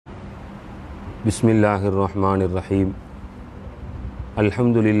बिस्मिल्लाहिर्रहमानिर्रहीम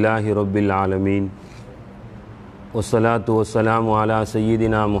अल्हम्दुलिल्लाहि रब्बिल आलमीन वस्सलातु वस्सलामु अला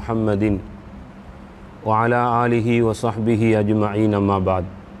सय्यिदिना मुहम्मदिन व अला आलिहि व सहबिहि अज्मईन अम्मा बाद.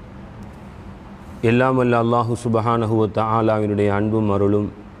 எல்லாம் வல்ல அல்லாஹு சுப்ஹானஹு வ தஆலாவினுடைய அன்பும் அருளும்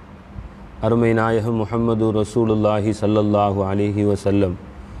அருமை நாயகம் முஹம்மது ரசூலுல்லாஹி ஸல்லல்லாஹு அலைஹி வஸல்லம்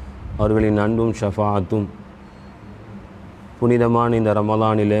அவர்களின் அன்பும் ஷஃபாஅத்தும் புனிதமான இந்த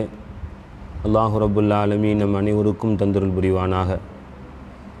ரமலானிலே அல்லாஹு ரப்புல் ஆலமீன் நம் அனைவருக்கும் தந்தருள் புரிவானாக.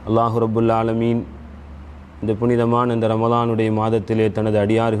 அல்லாஹு ரப்புல் ஆலமீன் இந்த புனிதமான இந்த ரமலானுடைய மாதத்திலே தனது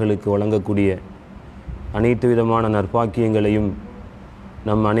அடியார்களுக்கு வழங்கக்கூடிய அனைத்து விதமான நற்பாக்கியங்களையும்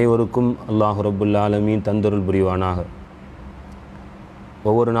நம் அனைவருக்கும் அல்லாஹு ரப்புல் ஆலமீன் தந்தருள் புரிவானாக.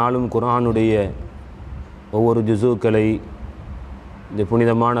 ஒவ்வொரு நாளும் குர்ஆனுடைய ஒவ்வொரு ஜுஸூக்களை இந்த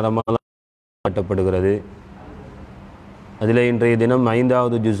புனிதமான ரமலான் காட்டப்படுகிறது. அதில் இன்றைய தினம்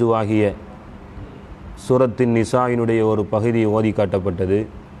 5வது ஜுஸுவாகிய சூரத்தின் நிசாயினுடைய ஒரு பகுதி ஓதி காட்டப்பட்டது.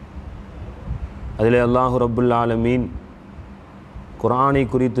 அதில் அல்லாஹு ரப்புல் ஆலமீன் குர்ஆனை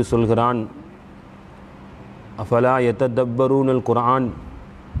குறித்து சொல்கிறான், அஃபலா யததப்பரூனல் குர்ஆன்,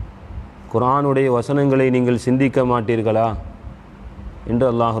 குர்ஆனுடைய வசனங்களை நீங்கள் சிந்திக்க மாட்டீர்களா என்று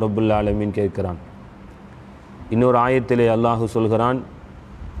அல்லாஹு ரப்புல் ஆலமீன் கேட்கிறான். இன்னொரு ஆயத்திலே அல்லாஹு சொல்கிறான்,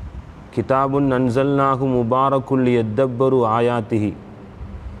 கிதாபுன் அன்சல்நாஹு முபாரக்குல் யத்தப்பரு ஆயாத்திஹி,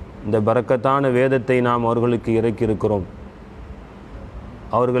 இந்த பரக்கத்தான வேதத்தை நாம் அவர்களுக்கு இறக்கியிருக்கிறோம்,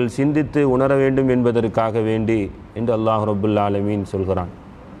 அவர்கள் சிந்தித்து உணர வேண்டும் என்பதற்காக வேண்டி என்று அல்லாஹ் ரப்புல் ஆலமீன் சொல்கிறான்.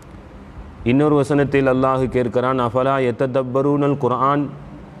 இன்னொரு வசனத்தில் அல்லாஹு கேட்கிறான், அஃபலா யததப்பரூனல் குர்ஆன்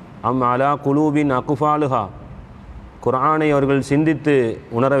அம் அலா குலூபின் அக்ஃபாலுஹா, குர்ஆனை அவர்கள் சிந்தித்து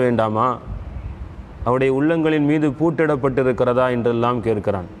உணர வேண்டாமா, அவருடைய உள்ளங்களின் மீது பூட்டிடப்பட்டிருக்கிறதா என்றெல்லாம்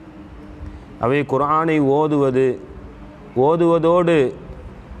கேட்கிறான். அவை குர்ஆனை ஓதுவதோடு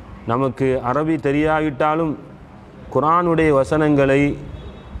நமக்கு அரபி தெரியாவிட்டாலும் குர்ஆனுடைய வசனங்களை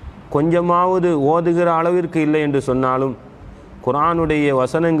கொஞ்சமாவது ஓதுகிற அளவிற்கு இல்லை என்று சொன்னாலும் குர்ஆனுடைய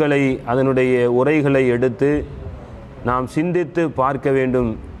வசனங்களை அதனுடைய உரைகளை எடுத்து நாம் சிந்தித்து பார்க்க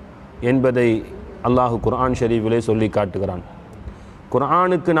வேண்டும் என்பதை அல்லாஹு குர்ஆன் ஷரீஃபிலே சொல்லி காட்டுகிறான்.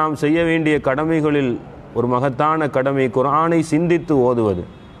 குர்ஆனுக்கு நாம் செய்ய வேண்டிய கடமைகளில் ஒரு மகத்தான கடமை குர்ஆனை சிந்தித்து ஓதுவது.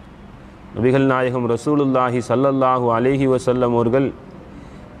 நபிகள் நாயகம் ரசூலுல்லாஹி ஸல்லல்லாஹு அலைஹி வஸல்லம் அவர்கள்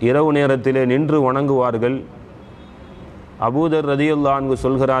இரவு நேரத்திலே நின்று வணங்குவார்கள். அபூதர் ரதியல்லாஹு அன்ஹு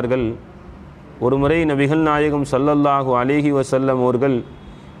சொல்கிறார்கள், ஒரு முறை நபிகள் நாயகம் ஸல்லல்லாஹு அலைஹி வஸல்லம் அவர்கள்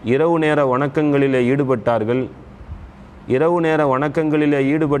இரவு நேர வணக்கங்களிலே ஈடுபட்டார்கள். இரவு நேர வணக்கங்களிலே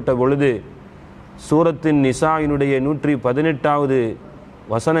ஈடுபட்ட பொழுது சூரத்தின் நிசாயினுடைய 118வது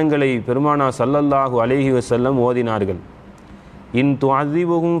வசனங்களை பெருமானா ஸல்லல்லாஹு அலைஹி வஸல்லம் ஓதினார்கள். இன்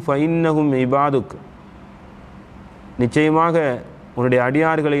துஅஸிபுஹும் ஃபஇன்னஹும் இபாதுக், நிச்சயமாக உன்னுடைய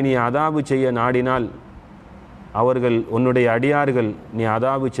அடியார்களை நீ அதாபு செய்ய நாடினால் அவர்கள் உன்னுடைய அடியார்கள், நீ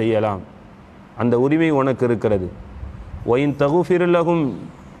அதாபு செய்யலாம், அந்த உரிமை உனக்கு இருக்கிறது. ஒயின் தகுஃபிர் லஹும்,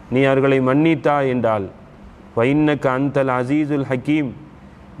 நீ அவர்களை மன்னித்தா என்றால் ஃபஇன்னக அன்தல் அஸீஸுல் ஹக்கீம்,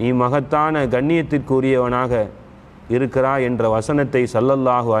 நீ மகத்தான கண்ணியத்திற்குரியவனாக இருக்கிறாய் என்ற வசனத்தை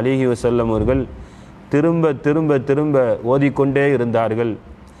ஸல்லல்லாஹு அலைஹி வஸல்லம் அவர்கள் திரும்ப திரும்ப திரும்ப ஓதிக்கொண்டே இருந்தார்கள்.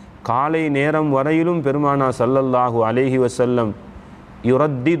 காலை நேரம் வரையிலும் பெருமானா ஸல்லல்லாஹு அலைஹி வஸல்லம்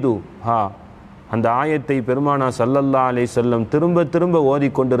யுரத்திது ஹா, அந்த ஆயத்தை பெருமானா ஸல்லல்லாஹு அலைஹி வஸல்லம் திரும்ப திரும்ப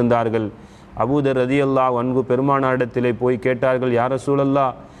ஓதிக்கொண்டிருந்தார்கள். அபூதர் ரலியல்லாஹு அன்ஹு பெருமானாரிடத்திலே போய் கேட்டார்கள், யா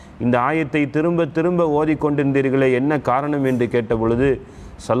ரசூலல்லாஹ், இந்த ஆயத்தை திரும்ப திரும்ப ஓதிக்கொண்டிருந்தீர்களே, என்ன காரணம் என்று கேட்ட பொழுது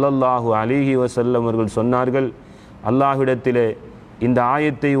ஸல்லல்லாஹு அலைஹி வஸல்லம் அவர்கள் சொன்னார்கள், அல்லாஹ்விடத்திலே இந்த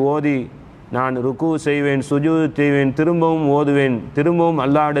ஆயத்தை ஓதி நான் ருக்கு செய்வேன், சுஜூத் செய்வேன், திரும்பவும் ஓதுவேன், திரும்பவும்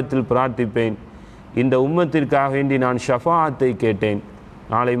அல்லாஹ்விடத்தில் பிரார்த்திப்பேன், இந்த உம்மத்திற்காக வேண்டி நான் ஷஃபாஅத்தை கேட்டேன்,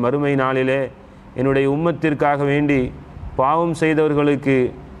 நாளை மறுமை நாளிலே என்னுடைய உம்மத்திற்காக வேண்டி பாவம் செய்தவர்களுக்கு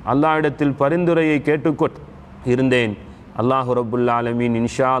அல்லாஹ்விடத்தில் பரிந்துரையை கேட்டுக்கொண்டு இருந்தேன். அல்லாஹு ரப்புல் ஆலமீன்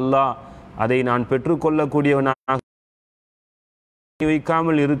இன்ஷா அல்லாஹ் அதை நான் பெற்றுக்கொள்ளக்கூடியவனாக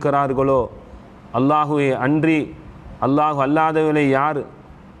வைக்காமல் இருக்கிறார்களோ, அல்லாஹுவை அன்றி அல்லாஹு அல்லாதவர்களை யார்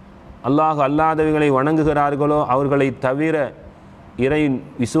அல்லாஹு அல்லாதவைகளை வணங்குகிறார்களோ அவர்களை தவிர இறை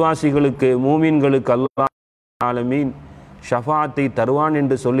விசுவாசிகளுக்கு மூமின்களுக்கு அல்லாஹ் ஆலமீன் ஷஃபாஅத்தை தருவான்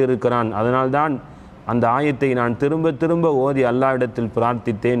என்று சொல்லியிருக்கிறான். அதனால்தான் அந்த ஆயத்தை நான் திரும்ப திரும்ப ஓதி அல்லாஹ்விடத்தில்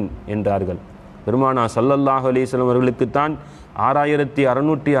பிரார்த்தித்தேன் என்றார்கள். பெருமானா ஸல்லல்லாஹு அலைஹி வஸல்லம் அவர்களுக்குத்தான்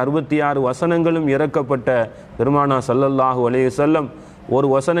 6666 வசனங்களும் இறக்கப்பட்ட பெருமானா ஸல்லல்லாஹு அலைஹி வஸல்லம் ஒரு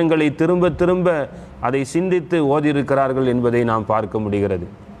வசனங்களை திரும்ப திரும்ப அதை சிந்தித்து ஓதியிருக்கிறார்கள் என்பதை நாம் பார்க்க முடிகிறது.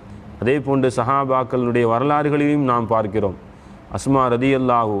 அதே போன்று சஹாபாக்களுடைய வரலாறுகளையும் நாம் பார்க்கிறோம். அஸ்மா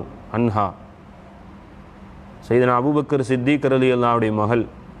ரதியல்லாஹு அன்ஹா, சையதுனா அபூபக்கர் சித்திக் ரலியல்லாஹுடைய மகள்,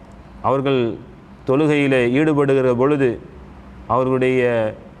 அவர்கள் தொழுகையிலே ஈடுபடுகிற பொழுது அவர்களுடைய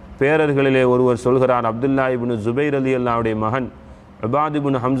பேரர்களிலே ஒருவர் சொல்கிறார், அப்துல்லா இப்னு ஜுபைர் ரலியல்லாஹுடைய மகன் உபாத்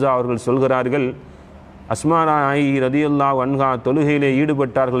இப்னு ஹம்சா அவர்கள் சொல்கிறார்கள், அஸ்மா நாயகி ரலியல்லாஹு அன்ஹா தொழுகையிலே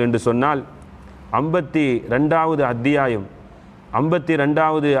ஈடுபட்டார்கள் என்று சொன்னால் 52வது அத்தியாயம்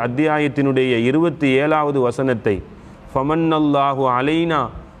 52வது அத்தியாயத்தினுடைய 27வது வசனத்தை ஃபமன்னல்லாஹு அலைனா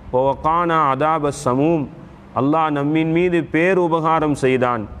வகானா அதாபஸ் சமூம், அல்லாஹ் நம்மின் மீது பேருபகாரம்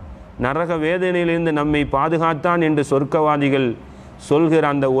செய்தான், நரக வேதனையிலிருந்து நம்மை பாதுகாத்தான் என்று சொர்க்கவாதிகள் சொல்கிற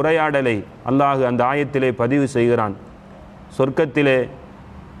அந்த உரையாடலை அல்லாஹ் அந்த ஆயத்திலே பதிவு செய்கிறான். சொர்க்கத்திலே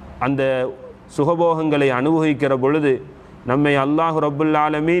அந்த சுகபோகங்களை அனுபவிக்கிற பொழுது நம்மை அல்லாஹ் ரப்புல்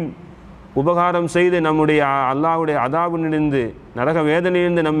ஆலமீன் உபகாரம் செய்து நம்முடைய அல்லாஹ்வுடைய அதாபிலிருந்து நரக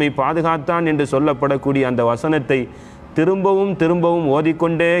வேதனையிலிருந்து நம்மை பாதுகாத்தான் என்று சொல்லப்படக்கூடிய அந்த வசனத்தை திரும்பவும் திரும்பவும்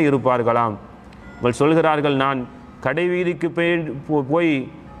ஓதிக்கொண்டே இருப்பார்களாம். அவர்கள் சொல்கிறார்கள், நான் கடை வீதிக்கு போய்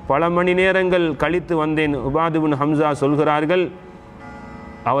பல மணி நேரங்கள் கழித்து வந்தேன். உபாத் இப்னு ஹம்சா சொல்கிறார்கள்,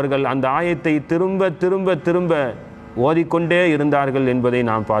 அவர்கள் அந்த ஆயத்தை திரும்ப திரும்ப திரும்ப ஓதிக்கொண்டே இருந்தார்கள் என்பதை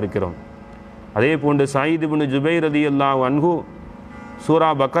நாம் பார்க்கிறோம். அதே போன்று சயீத் இப்னு ஜுபைர் ரலியல்லாஹு அன்ஹு சூரா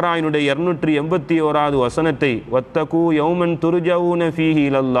பக்கராயினுடைய 281வது வசனத்தை வத்தகு யௌமன் துர்ஜஊன ஃபீஹி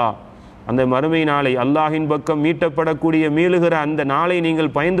இலல்லாஹ், அந்த மறுமை நாளை அல்லாஹின் பக்கம் மீட்டப்படக்கூடிய மீளுகிற அந்த நாளை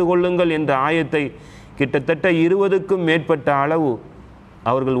நீங்கள் பயந்து கொள்ளுங்கள் என்ற ஆயத்தை கிட்டத்தட்ட 20க்கும் மேற்பட்ட அளவு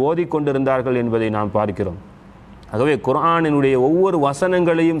அவர்கள் ஓதிக்கொண்டிருந்தார்கள் என்பதை நாம் பார்க்கிறோம். ஆகவே குர்ஆனினுடைய ஒவ்வொரு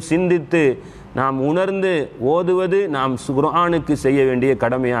வசனங்களையும் சிந்தித்து நாம் உணர்ந்து ஓதுவது நாம் குர்ஆனுக்கு செய்ய வேண்டிய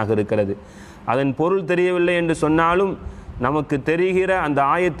கடமையாக இருக்கிறது. அதன் பொருள் தெரியவில்லை என்று சொன்னாலும் நமக்கு தெரிகிற அந்த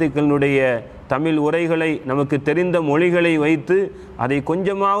ஆயத்துக்களுடைய தமிழ் உரைகளை, நமக்கு தெரிந்த மொழிகளை வைத்து அதை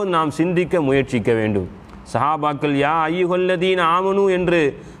கொஞ்சமாவது நாம் சிந்திக்க முயற்சிக்க வேண்டும். சஹாபாக்கள் யா அய்யுஹல்லதீன ஆமனு என்று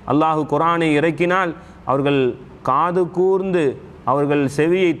அல்லாஹு குர்ஆனை இறக்கினால் அவர்கள் காது கூர்ந்து அவர்கள்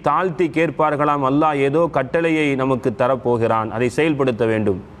செவியை தாழ்த்தி கேட்பார்களாம், அல்லாஹ் ஏதோ கட்டளையை நமக்கு தரப்போகிறான், அதை செயல்படுத்த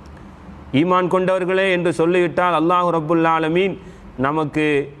வேண்டும். ஈமான் கொண்டவர்களே என்று சொல்லிவிட்டால் அல்லாஹ் ரப்புல் ஆலமீன் நமக்கு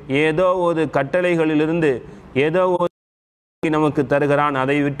ஏதோ ஒரு கட்டளைகளிலிருந்து ஏதோ நமக்கு தருகிறான்,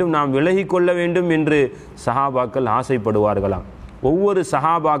 அதை விட்டு நாம் விலகி கொள்ள வேண்டும் என்று சஹாபாக்கள் ஆசைப்படுவார்களாம். ஒவ்வொரு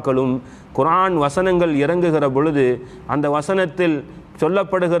சஹாபாக்களும் குர்ஆன் வசனங்கள் இறங்குகிற பொழுது அந்த வசனத்தில்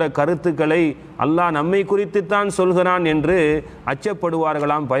சொல்லப்படுகிற கருத்துக்களை அல்லாஹ் நம்மை குறித்துத்தான் சொல்கிறான் என்று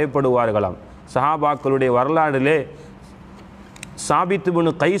அச்சப்படுவார்களாம், பயப்படுவார்களாம். சஹாபாக்களுடைய வரலாறிலே சாபித்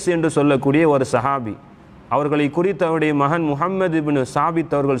இப்னு கைஸ் என்று சொல்லக்கூடிய ஒரு சஹாபி, அவர்களை குறித்து அவருடைய மகன் முஹம்மது இப்னு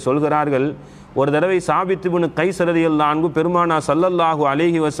சாபித் அவர்கள் சொல்கிறார்கள், ஒரு தடவை சாபித் இப்னு கைஸ் ரலியல்லாஹு அன்ஹு பெருமானா ஸல்லல்லாஹு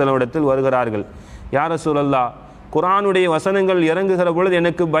அலைஹி வஸல்லம் இடத்தில் வருகிறார்கள். யா ரசூலல்லாஹ், குர்ஆனுடைய வசனங்கள் இறங்குகிற பொழுது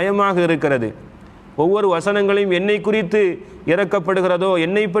எனக்கு பயமாக இருக்கிறது. ஒவ்வொரு வசனங்களையும் என்னை குறித்து இறக்கப்படுகிறதோ,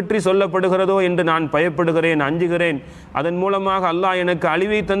 என்னை பற்றி சொல்லப்படுகிறதோ என்று நான் பயப்படுகிறேன், அஞ்சுகிறேன். அதன் மூலமாக அல்லாஹ் எனக்கு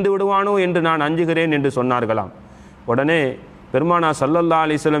அழிவை தந்து விடுவானோ என்று நான் அஞ்சுகிறேன் என்று சொன்னார்களாம். உடனே பெருமானா ஸல்லல்லாஹு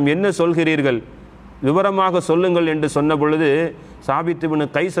அலைஹி வஸல்லம், என்ன சொல்கிறீர்கள், விவரமாக சொல்லுங்கள் என்று சொன்ன பொழுது சாபித் இப்னு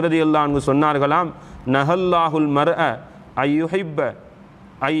கைஸ் ரலியல்லாஹு அன்ஹு சொன்னார்களாம், நஹல்லாஹுல் மர்அ ஐயுஹிப்ப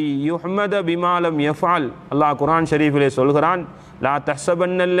ஐயுஹ்மத பிமாலம் யஃபால். அல்லாஹ் குர்ஆன் ஷரீஃபிலே சொல்கிறான், லா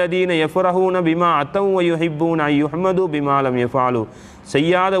தஹ்ஸபன்னல்லதீன யஃப்ரஹூன பிமா அத்தவ் வயுஹிப்பூன ஐயுஹ்மது பிமாலம் யஃபாலு.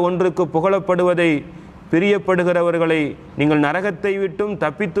 செய்யாத ஒன்றுக்கு புகழப்படுவதை பிரியப்படுகிறவர்களை நீங்கள் நரகத்தை விட்டும்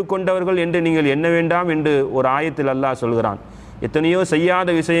தப்பித்து கொண்டவர்கள் என்று நீங்கள் எண்ண வேண்டாம் என்று ஒரு ஆயத்தில் அல்லாஹ் சொல்கிறான். எத்தனையோ செய்யாத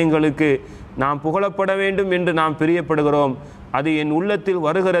விஷயங்களுக்கு நாம் புகழப்பட வேண்டும் என்று நாம் பிரியப்படுகிறோம், அது என் உள்ளத்தில்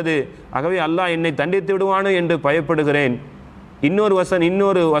வருகிறது. ஆகவே அல்லாஹ் என்னை தண்டித்து விடுவானோ என்று பயப்படுகிறேன். இன்னொரு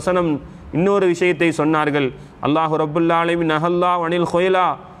வசனம் இன்னொரு விஷயத்தை சொன்னார்கள். அல்லாஹு ரப்புல் ஆலமீன் நஹல்லாஹு அனில் ஹுயலா,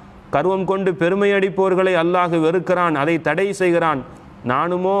 கர்வம் கொண்டு பெருமை அடிப்போர்களை அல்லாஹ் வெறுக்கிறான், அதை தடை செய்கிறான்.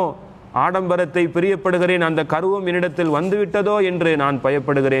 நானுமோ ஆடம்பரத்தை பிரியப்படுகிறேன், அந்த கர்வம் என்னிடத்தில் வந்துவிட்டதோ என்று நான்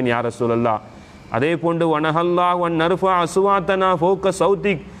பயப்படுகிறேன் யா ரசூலல்லாஹ். அதே போன்று வனஹல்லாஹ் வன் நர்ஃபா அஸ்வாத்தனா ஃபௌக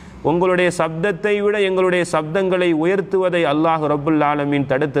சௌதிக், உங்களுடைய சப்தத்தை விட எங்களுடைய சப்தங்களை உயர்த்துவதை அல்லாஹ் ரப்புல் ஆலமீன்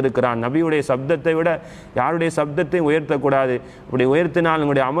தடுத்திருக்கிறான். நபியுடைய சப்தத்தை விட யாருடைய சப்தத்தை உயர்த்தக்கூடாது, அப்படி உயர்த்தினால்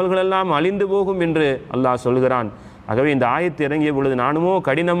உங்களுடைய அமல்களெல்லாம் அழிந்து போகும் என்று அல்லாஹ் சொல்கிறான். ஆகவே இந்த ஆயத்து இறங்கிய பொழுது நானுமோ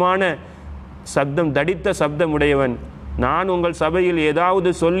கடினமான சப்தம், தடித்த சப்தம் உடையவன், நான் உங்கள் சபையில் ஏதாவது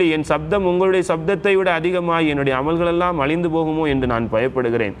சொல்லி என் சப்தம் உங்களுடைய சப்தத்தை விட அதிகமாகி என்னுடைய அமல்களெல்லாம் அழிந்து போகுமோ என்று நான்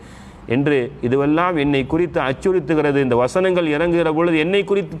பயப்படுகிறேன் என்று இதுவெல்லாம் என்னை குறித்து அச்சுறுத்துகிறது. இந்த வசனங்கள் இறங்குகிற பொழுது என்னை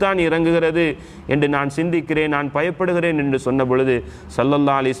குறித்து தான் இறங்குகிறது என்று நான் சிந்திக்கிறேன், நான் பயப்படுகிறேன் என்று சொன்ன பொழுது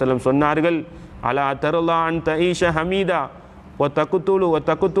ஸல்லல்லாஹு அலைஹி வஸல்லம் சொன்னார்கள், அலா தர்லா அன் தஈஷ ஹமீதா வ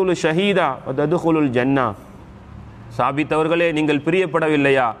தகுத்துலு ஷஹீதா வ ததுகுலுல் ஜன்னா. சாபித் அவர்களே, நீங்கள்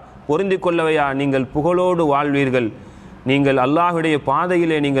பிரியப்படவில்லையா, பொருந்தி கொள்ளவையா, நீங்கள் புகழோடு வாழ்வீர்கள், நீங்கள் அல்லாஹ்வுடைய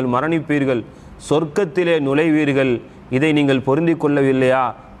பாதையிலே நீங்கள் மரணிப்பீர்கள், சொர்க்கத்திலே நுழைவீர்கள், இதை நீங்கள் பொருந்தி கொள்ளவில்லையா,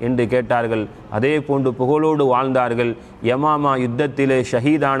 என்று கேட்டார்கள். அதே போன்று புகழோடு வாழ்ந்தார்கள். யமாமா யுத்தத்திலே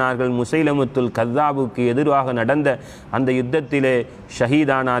ஷஹீதானார்கள். முசைலமுத்துல் கத்தாபுக்கு எதிராக நடந்த அந்த யுத்தத்திலே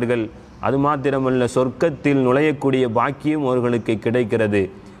ஷஹீதானார்கள். அது மாத்திரமல்ல, சொர்க்கத்தில் நுழையக்கூடிய பாக்கியம் அவர்களுக்கு கிடைக்கிறது.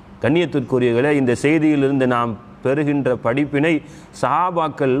 கண்ணியத்திற்குரியவர்களே, இந்த செய்தியிலிருந்து நாம் பெறுகின்ற படிப்பினை,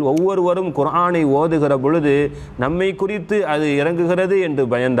 சஹாபாக்கள் ஒவ்வொருவரும் குர்ஆனை ஓதுகிற பொழுது நம்மை குறித்து அது இறங்குகிறது என்று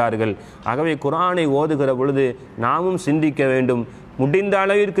பயந்தார்கள். ஆகவே குர்ஆனை ஓதுகிற பொழுது நாமும் சிந்திக்க வேண்டும். முடிந்த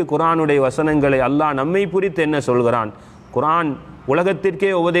அளவிற்கு குர்ஆனுடைய வசனங்களை அல்லாஹ் நம்மை குறித்து என்ன சொல்கிறான், குர்ஆன்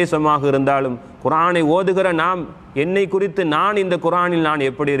உலகத்திற்கே உபதேசமாக இருந்தாலும் குர்ஆனை ஓதுகிற நாம் என்னை குறித்து நான் இந்த குர்ஆனில் நான்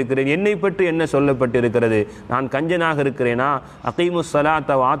எப்படி இருக்கிறேன், என்னை பற்றி என்ன சொல்லப்பட்டிருக்கிறது, நான் கஞ்சனாக இருக்கிறேனா, அகீமுஸ்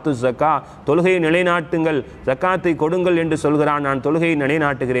ஸலாத்த வாத்து ஸக்கா, தொழுகையை நிலைநாட்டுங்கள், ஜக்காத்தை கொடுங்கள் என்று சொல்கிறான், நான் தொழுகையை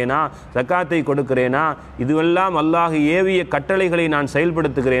நிலைநாட்டுகிறேனா, ஜக்காத்தை கொடுக்கிறேனா, இதுவெல்லாம் அல்லாஹ் ஏவிய கட்டளைகளை நான்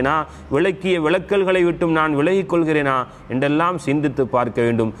செயல்படுத்துகிறேனா, விளக்கிய விளக்கல்களை விட்டும் நான் விலகிக் கொள்கிறேனா என்றெல்லாம் சிந்தித்து பார்க்க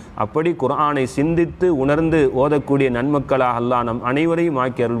வேண்டும். அப்படி குர்ஆனை சிந்தித்து உணர்ந்து ஓதக்கூடிய நன்மக்களாக அல்லாஹ் நம் அனைவரையும்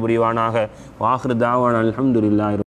ஆக்கி அருள் புரிவானாக. வாஹிரு தாவானா அல்ஹம்துலில்லாஹி.